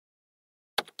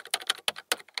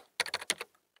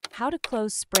How to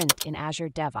close sprint in Azure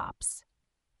DevOps.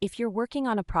 If you're working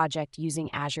on a project using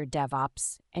Azure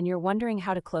DevOps and you're wondering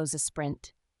how to close a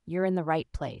sprint, you're in the right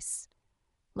place.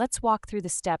 Let's walk through the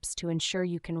steps to ensure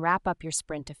you can wrap up your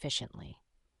sprint efficiently.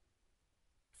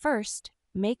 First,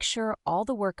 make sure all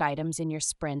the work items in your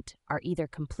sprint are either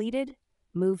completed,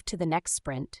 moved to the next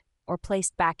sprint, or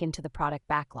placed back into the product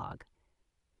backlog.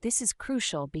 This is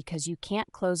crucial because you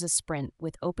can't close a sprint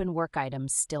with open work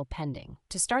items still pending.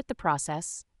 To start the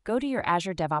process, go to your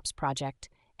Azure DevOps project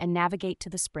and navigate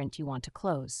to the sprint you want to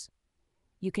close.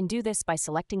 You can do this by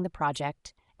selecting the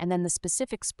project and then the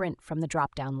specific sprint from the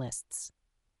drop-down lists.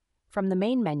 From the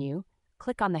main menu,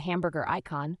 click on the hamburger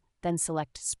icon, then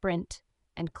select Sprint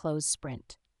and Close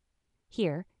Sprint.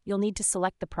 Here, you'll need to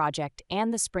select the project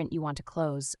and the sprint you want to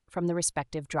close from the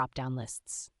respective drop-down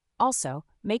lists. Also,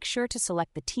 make sure to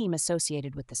select the team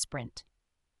associated with the sprint.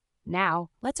 Now,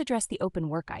 let's address the open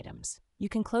work items. You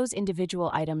can close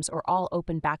individual items or all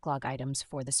open backlog items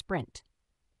for the sprint.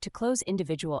 To close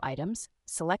individual items,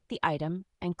 select the item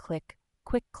and click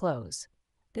Quick Close.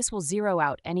 This will zero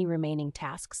out any remaining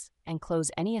tasks and close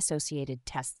any associated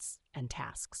tests and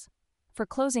tasks. For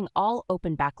closing all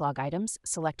open backlog items,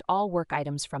 select all work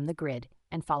items from the grid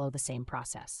and follow the same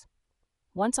process.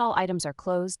 Once all items are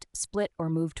closed, split, or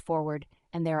moved forward,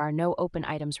 and there are no open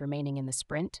items remaining in the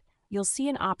sprint, you'll see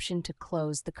an option to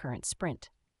close the current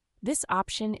sprint. This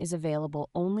option is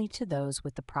available only to those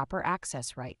with the proper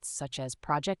access rights, such as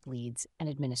project leads and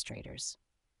administrators.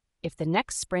 If the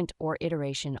next sprint or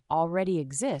iteration already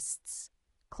exists,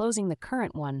 closing the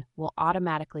current one will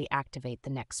automatically activate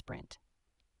the next sprint.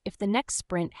 If the next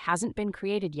sprint hasn't been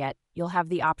created yet, you'll have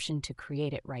the option to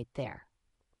create it right there.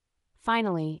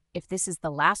 Finally, if this is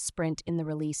the last sprint in the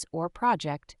release or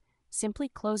project, simply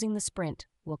closing the sprint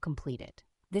will complete it.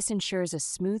 This ensures a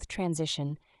smooth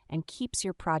transition and keeps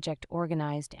your project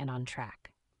organized and on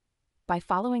track. By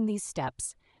following these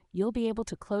steps, you'll be able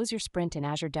to close your sprint in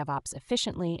Azure DevOps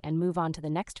efficiently and move on to the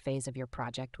next phase of your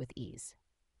project with ease.